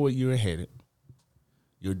tell where you were headed?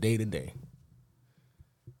 Your day-to-day.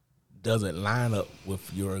 Does it line up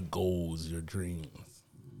with your goals, your dreams?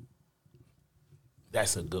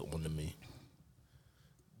 That's a good one to me.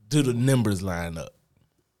 Do the numbers line up?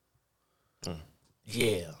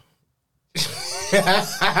 Yeah.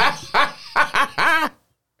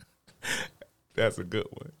 That's a good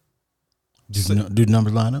one. Do the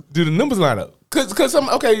numbers line up? Do the numbers line up? Cause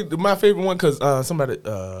my favorite one, cause somebody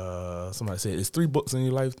said it's 3 books in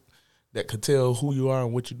your life that could tell who you are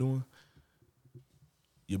and what you're doing.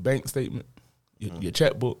 Your bank statement, your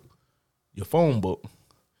checkbook, your phone book,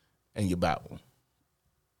 and your Bible.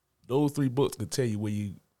 Those 3 books could tell you where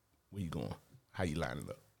you going, how you lining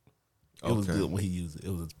up. It was good when he used it. It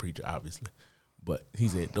was a preacher, obviously, but he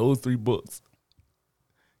said those 3 books.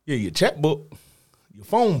 Yeah, your checkbook, your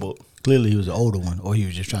phone book. Clearly, he was an older one, or he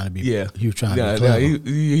was just trying to be. Yeah, he was trying to be clever.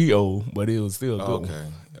 He old, but it was still a good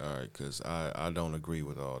one. All right, because I don't agree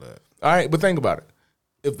with all that. All right, but think about it.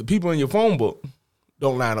 If the people in your phone book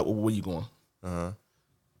don't line up with where you going, are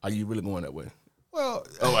you really going that way? Well,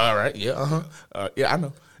 all right, yeah, yeah, I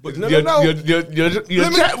know. But your no. Your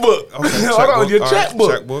checkbook. Okay, Hold on, your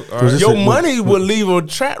checkbook. Checkbook. All right. Your money will leave a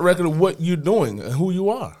track record of what you're doing and who you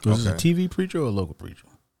are. Was this a TV preacher or a local preacher?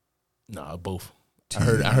 Nah, both. I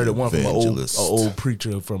heard it one from an old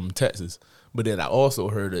preacher from Texas, but then I also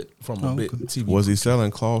heard it from a big TV. Was he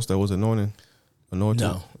selling cloths that was anointed?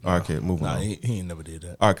 No. Okay, moving on. He ain't never did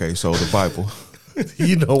that. Okay, so the Bible.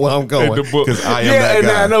 You know where I'm going because I am that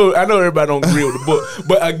guy. I know everybody don't agree with the book,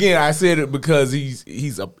 but again, I said it because he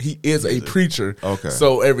is a preacher. Okay,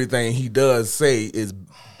 so everything he does say is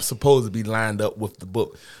supposed to be lined up with the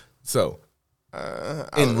book. So,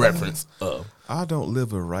 in reference of. I don't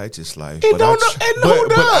live a righteous life, but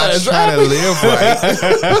I try to live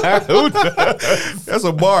right. Who does? That's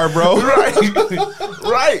a bar, bro. Right.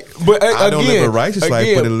 But I don't live a righteous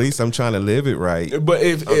life, but at least I'm trying to live it right. But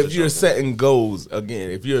if you're setting goals,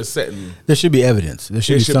 again, there should be evidence. There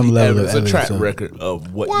should be some level of evidence, a track record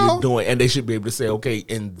of what you're doing, and they should be able to say, okay,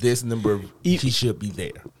 in this number, he should be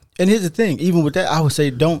there. And here's the thing: even with that, I would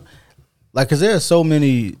say because there are so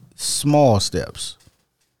many small steps.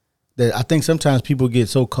 That I think sometimes people get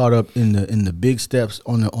so caught up in the big steps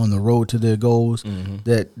on the road to their goals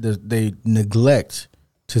that they neglect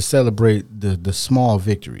to celebrate the small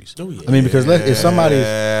victories. Oh, yeah. I mean, because if somebody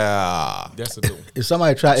that's a good one. If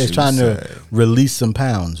somebody is trying to release some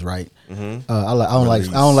pounds, right? Mm-hmm. I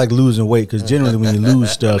don't like losing weight because generally when you lose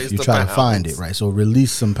stuff, you try to find it, right? So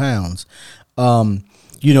release some pounds. They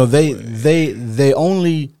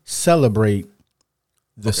only celebrate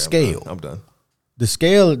the scale. I'm done. The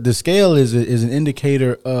scale is an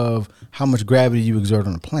indicator of how much gravity you exert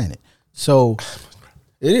on the planet. So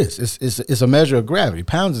it is. It's a measure of gravity.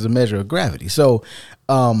 Pounds is a measure of gravity. So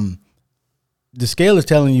the scale is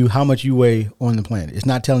telling you how much you weigh on the planet. It's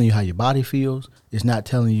not telling you how your body feels. It's not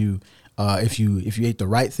telling you if you ate the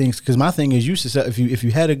right things. Because my thing is, if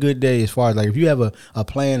you had a good day, as far as like if you have a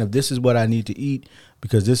plan of this is what I need to eat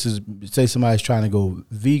because this is, say somebody's trying to go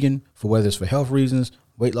vegan for whether it's for health reasons,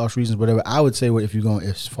 weight loss reasons, whatever, I would say if you're going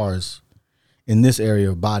as far as in this area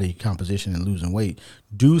of body composition and losing weight,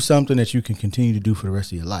 do something that you can continue to do for the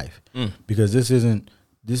rest of your life. Because this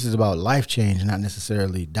is about life change, not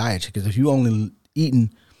necessarily diet. Because if you only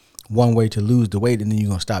eating one way to lose the weight and then you're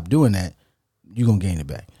going to stop doing that, you're going to gain it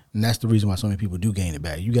back. And that's the reason why so many people do gain it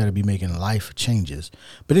back. You got to be making life changes.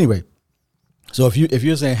 But anyway, so if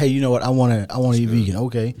you're saying, hey, you know what, I want to eat vegan,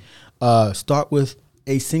 okay, start with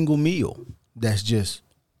a single meal that's just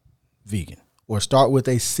vegan, or start with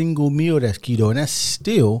a single meal that's keto, and that's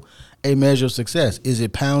still a measure of success. Is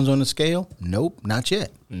it pounds on the scale? Nope, not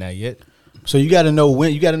yet. Not yet. So you got to know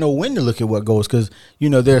when. You got to know when to look at what goes, because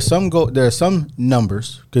there are some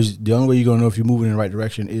numbers. Because the only way you're gonna know if you're moving in the right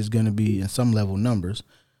direction is going to be in some level numbers.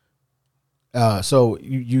 So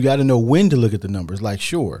you got to know when to look at the numbers. Like,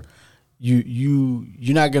 sure,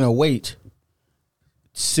 you're not gonna wait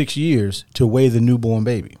 6 years to weigh the newborn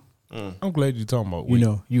baby. I'm glad you're talking about weight.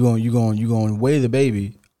 You're going to weigh the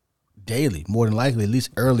baby daily, more than likely, at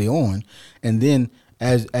least early on, and then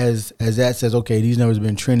as that says, okay, these numbers have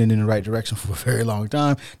been trending in the right direction for a very long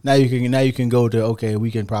time. Now you can go to, okay,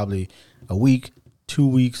 we can probably a week, 2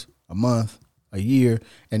 weeks, a month, a year,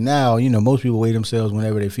 and now most people weigh themselves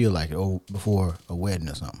whenever they feel like it, or before a wedding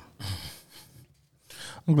or something.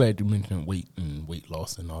 I'm glad you mentioned weight and weight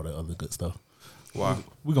loss and all that other good stuff. Why?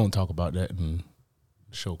 We're gonna talk about that in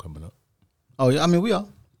the show coming up. Oh yeah, I mean we are.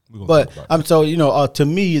 But to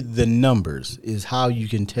me, the numbers is how you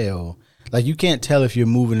can tell. Like, you can't tell if you're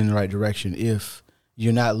moving in the right direction if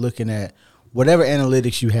you're not looking at whatever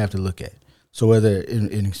analytics you have to look at. So whether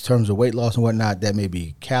in terms of weight loss and whatnot, that may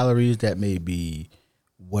be calories, that may be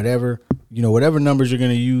whatever numbers you're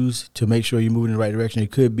going to use to make sure you're moving in the right direction.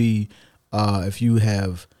 It could be if you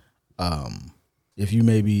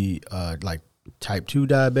may be like type 2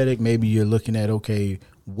 diabetic, maybe you're looking at, okay,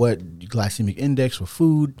 what glycemic index for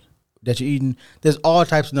food that you're eating. There's all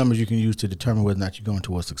types of numbers you can use to determine whether or not you're going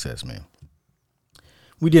towards success, man.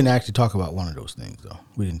 We didn't actually talk about one of those things, though.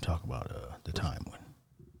 We didn't talk about the time one.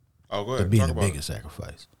 Oh, go ahead. Being the biggest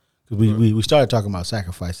sacrifice. Because we started talking about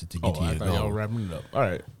sacrifices to get to your goal. Y'all wrapping it up. All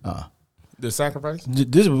right. The sacrifice? We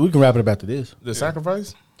can wrap it up after this. The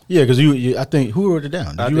sacrifice? Yeah, because I think, who wrote it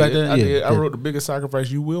down? Did you write that? I did. I wrote the biggest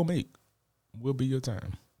sacrifice you will make will be your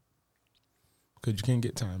time. Because you can't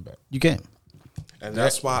get time back. You can't. And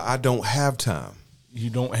that's why I don't have time. You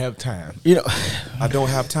don't have time. I don't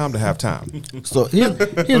have time to have time. So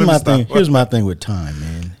here's my thing. Here's my thing with time,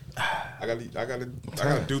 man. I gotta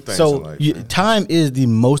do things. So time is the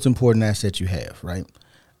most important asset you have, right?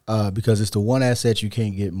 Because it's the one asset you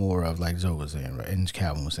can't get more of, like Zoe was saying, right? And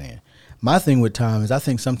Calvin was saying. My thing with time is I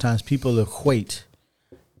think sometimes people equate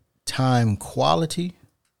time quality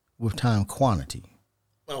with time quantity.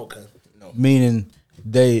 Okay. No. Meaning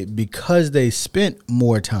because they spent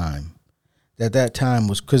more time, that time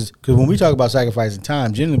was because when we talk about sacrificing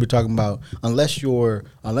time, generally we're talking about unless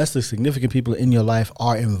the significant people in your life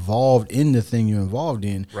are involved in the thing you're involved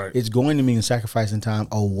in, right, it's going to mean sacrificing time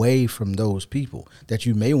away from those people that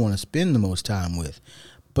you may want to spend the most time with.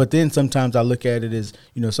 But then sometimes I look at it as,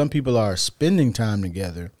 some people are spending time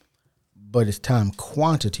together, but it's time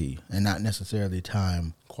quantity and not necessarily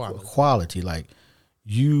time quality. Like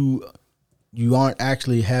you aren't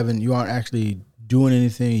actually doing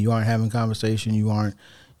anything, you aren't having conversation,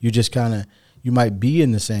 you're just kind of, you might be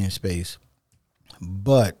in the same space,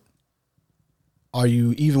 but are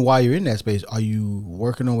you, even while you're in that space, are you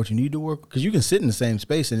working on what you need to work? Because you can sit in the same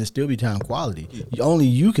space and it still be time quality. Only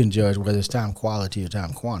you can judge whether it's time quality or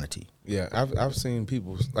time quantity. Yeah, I've seen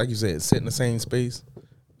people, like you said, sit in the same space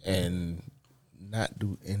and not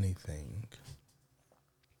do anything.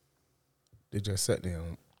 They just sat there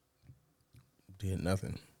and did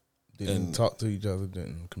nothing. Didn't talk to each other,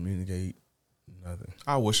 didn't communicate, nothing.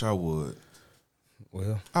 I wish I would.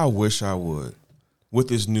 Well, I wish I would. With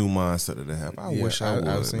this new mindset that they have, I wish I would,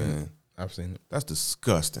 man. I've seen it. That's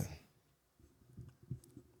disgusting.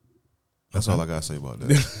 That's all I gotta say about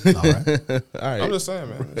that. All right. I'm just saying,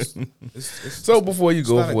 man. So before you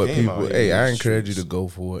go for it, people, hey, I encourage you to go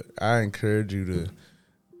for it. I encourage you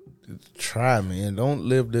to try, man. Don't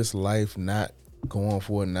live this life not going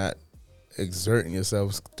for it, not exerting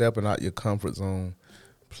yourself, stepping out your comfort zone.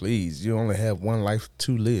 Please, you only have one life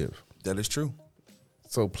to live. That is true.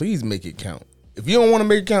 So please make it count. If you don't want to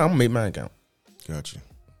make it count, I'm gonna make mine count. Got you.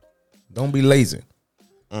 Don't be lazy.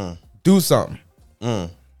 Do something.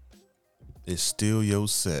 It's still your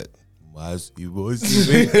set. Why is you boys do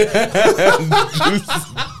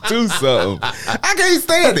something. I can't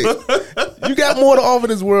stand it. You got more to offer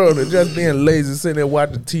this world than just being lazy, sitting there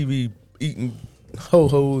watching TV, eating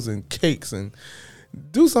ho-hos and cakes, and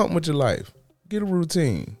do something with your life. Get a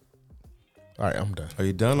routine. All right, I'm done. Are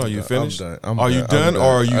you done? Or are you finished? I'm done. Are you done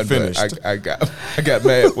or are you finished? I got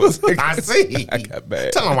mad for a second. I see. I got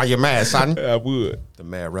mad. Tell them why you're mad, son. I would. The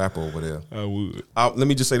mad rapper over there. I would. Let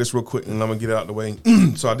me just say this real quick, and I'm going to get it out of the way.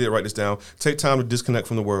 So I did write this down. Take time to disconnect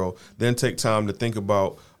from the world. Then take time to think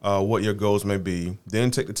about what your goals may be.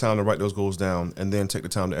 Then take the time to write those goals down. And then take the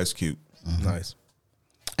time to execute. Mm-hmm. Nice.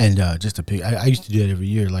 And just to pick, I used to do that every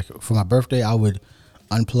year. Like for my birthday, I would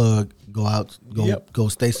unplug, go out, go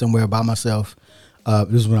stay somewhere by myself.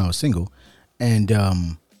 This is when I was single, and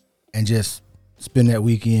just spend that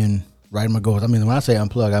weekend writing my goals. I mean, when I say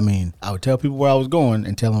unplug, I mean I would tell people where I was going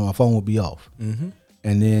and tell them my phone would be off, and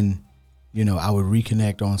then I would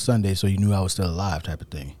reconnect on Sunday so you knew I was still alive, type of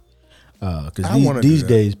thing. Because these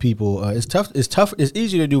days, people, it's tough. It's tough. It's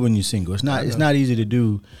easy to do when you're single. It's not. It's not easy to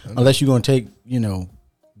do unless you're going to take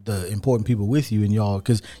the important people with you and y'all,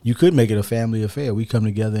 because you could make it a family affair. We come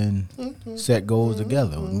together and set goals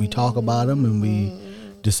together, and we talk about them, and we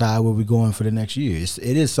decide where we're going for the next year.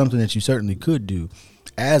 It is something that you certainly could do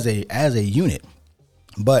as a unit.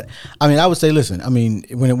 But I mean, I would say, listen, I mean,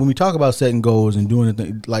 when we talk about setting goals and doing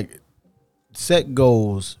it, like, set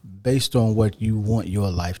goals based on what you want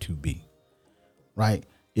your life to be, right?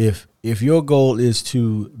 If your goal is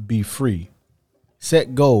to be free,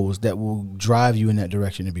 set goals that will drive you in that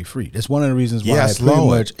direction to be free. That's one of the reasons why pretty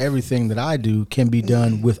much everything that I do can be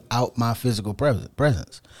done without my physical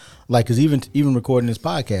presence. Like, because even recording this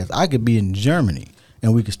podcast, I could be in Germany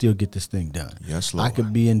and we could still get this thing done. Yes, Lord. I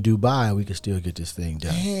could be in Dubai and we could still get this thing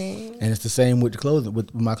done. And it's the same with the clothing,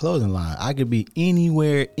 with my clothing line. I could be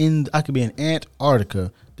anywhere I could be in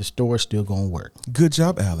Antarctica. The store's still gonna work. Good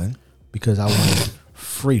job, Alan. Because I want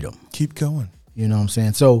freedom. Keep going. You know what I'm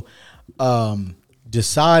saying? So,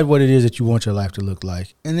 decide what it is that you want your life to look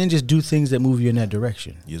like, and then just do things that move you in that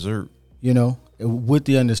direction. Yes, sir. You know, with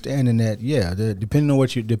the understanding that, depending on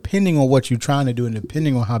what you're trying to do, and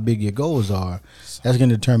depending on how big your goals are, that's going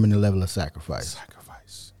to determine the level of sacrifice.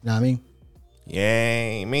 You know what I mean?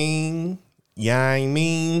 Yeah, I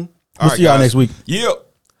mean. We'll see y'all next week. Yep.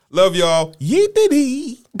 Love y'all.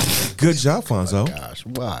 Yee-dee-dee. Good job, Fonzo. Oh gosh,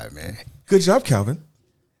 why, man? Good job, Calvin.